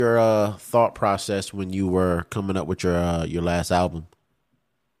Your thought process when you were coming up with your last album?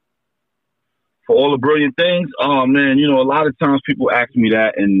 For all the brilliant things, oh man, a lot of times people ask me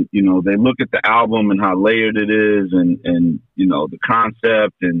that, and they look at the album and how layered it is, and the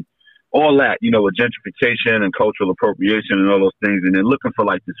concept and all that, with gentrification and cultural appropriation and all those things, and they're looking for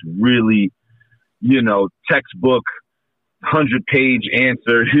like this really, textbook 100-page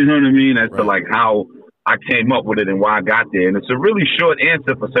answer, you know what I mean, as to like how I came up with it and why I got there. And it's a really short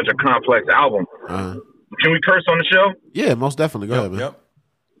answer for such a complex album. Can we curse on the show? Yeah, most definitely. Go ahead, man. Yep.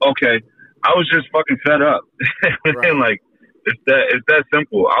 Okay. I was just fucking fed up. Right. Like, it's that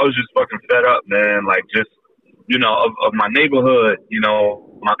simple. I was just fucking fed up, man. Like, just, of my neighborhood,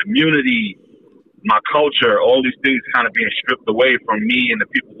 my community, my culture, all these things kind of being stripped away from me and the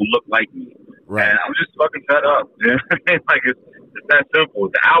people who look like me. Right. And I'm just fucking fed up. Like, it's that simple.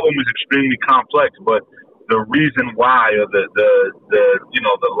 The album is extremely complex, but the reason why, or the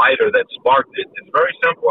lighter that sparked it, it's very simple.